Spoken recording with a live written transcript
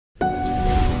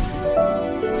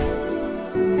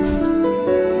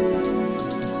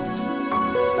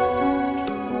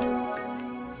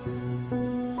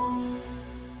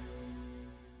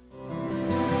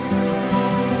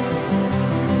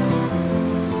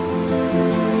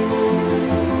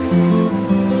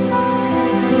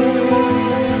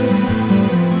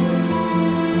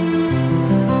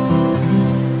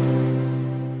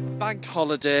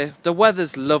holiday. The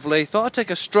weather's lovely. Thought I'd take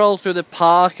a stroll through the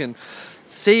park and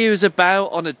see who's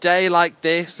about on a day like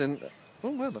this. And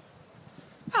oh, well.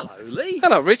 Hello, Lee.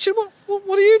 Hello, Richard.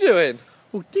 What are you doing?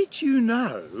 Well, did you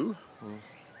know?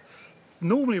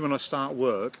 Normally, when I start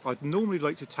work, I'd normally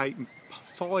like to take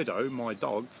Fido, my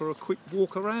dog, for a quick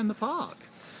walk around the park.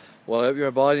 Well, I hope you're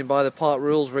abiding by the park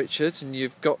rules, Richard, and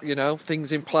you've got,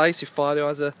 things in place if Fido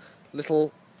has a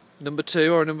little number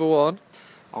 2 or a number 1.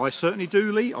 I certainly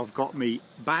do, Lee. I've got me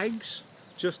bags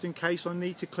just in case I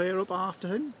need to clear up after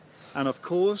him, and of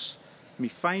course, me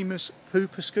famous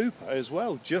pooper scooper as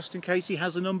well, just in case he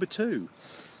has a number 2.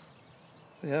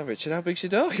 Yeah, Richard, how big's your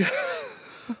dog?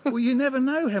 Well, you never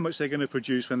know how much they're going to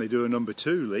produce when they do a number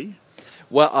 2, Lee.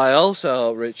 Well, I also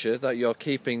hope, Richard, that you're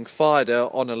keeping Fido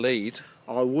on a lead.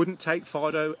 I wouldn't take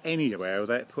Fido anywhere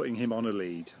without putting him on a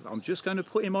lead. I'm just going to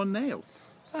put him on now.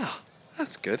 Oh,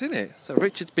 that's good, isn't it? So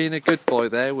Richard's being a good boy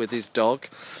there with his dog,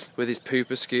 with his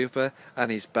pooper scooper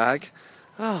and his bag.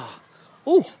 Oh,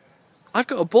 I've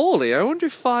got a ball here. I wonder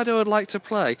if Fido would like to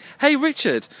play. Hey,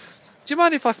 Richard, do you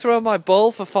mind if I throw my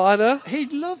ball for Fido?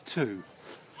 He'd love to.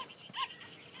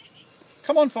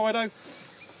 Come on, Fido.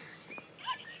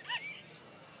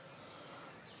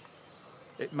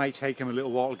 It may take him a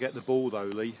little while to get the ball though,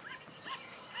 Lee.